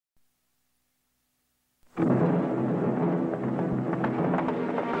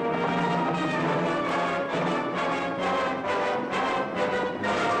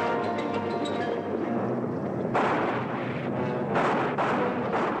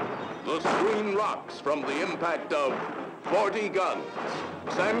the screen rocks from the impact of 40 guns.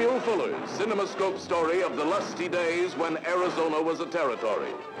 Samuel Fuller's CinemaScope story of the lusty days when Arizona was a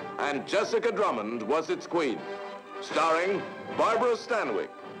territory, and Jessica Drummond was its queen. Starring Barbara Stanwyck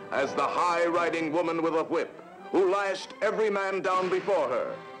as the high-riding woman with a whip who lashed every man down before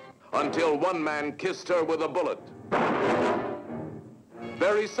her until one man kissed her with a bullet.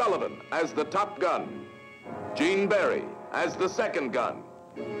 Barry Sullivan as the top gun. Gene Barry as the second gun.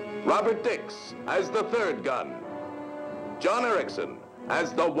 Robert Dix as the third gun. John Ericson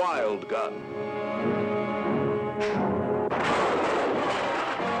as the wild gun.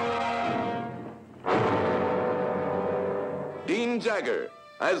 Dean Jagger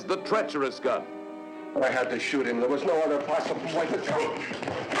as the treacherous gun. I had to shoot him. There was no other possible way to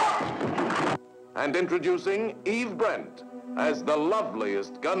do. And introducing Eve Brent as the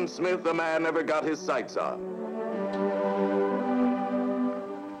loveliest gunsmith a man ever got his sights on.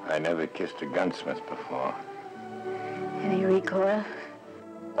 I never kissed a gunsmith before. Any recoil?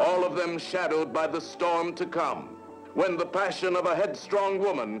 All of them shadowed by the storm to come, when the passion of a headstrong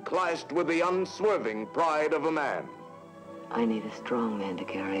woman clashed with the unswerving pride of a man. I need a strong man to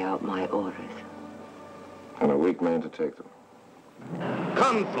carry out my orders. And a weak man to take them.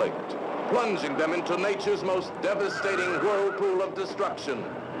 Conflict, plunging them into nature's most devastating whirlpool of destruction,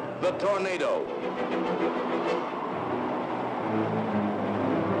 the tornado.